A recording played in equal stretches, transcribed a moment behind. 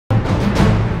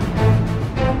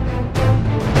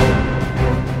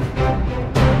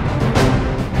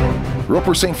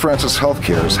Roper St. Francis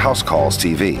Healthcare's House Calls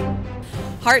TV.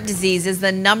 Heart disease is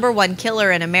the #1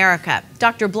 killer in America.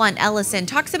 Dr. Blount Ellison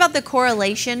talks about the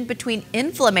correlation between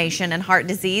inflammation and heart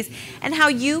disease and how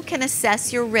you can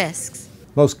assess your risks.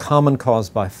 Most common cause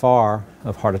by far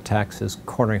of heart attacks is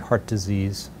coronary heart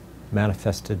disease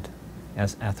manifested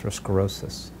as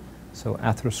atherosclerosis. So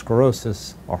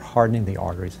atherosclerosis, or hardening the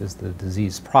arteries, is the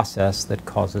disease process that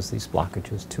causes these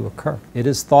blockages to occur. It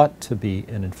is thought to be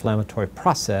an inflammatory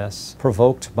process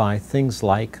provoked by things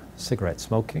like cigarette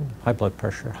smoking, high blood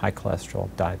pressure, high cholesterol,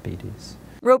 diabetes.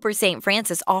 Roper St.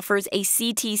 Francis offers a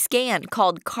CT scan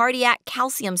called cardiac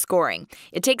calcium scoring.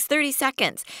 It takes 30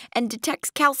 seconds and detects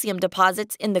calcium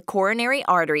deposits in the coronary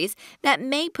arteries that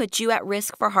may put you at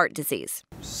risk for heart disease.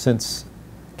 Since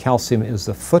calcium is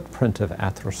the footprint of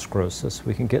atherosclerosis,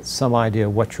 we can get some idea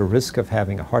what your risk of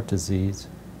having a heart disease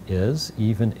is,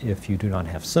 even if you do not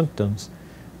have symptoms,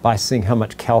 by seeing how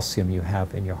much calcium you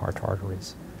have in your heart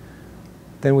arteries.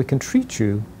 Then we can treat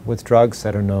you with drugs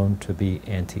that are known to be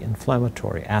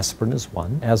anti-inflammatory. Aspirin is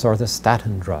one, as are the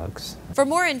statin drugs. For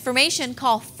more information,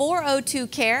 call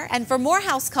 402-CARE, and for more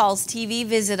House Calls TV,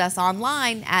 visit us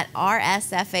online at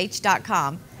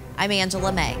rsfh.com. I'm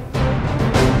Angela May.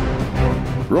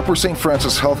 Roper St.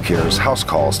 Francis Healthcare's House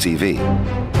Calls TV.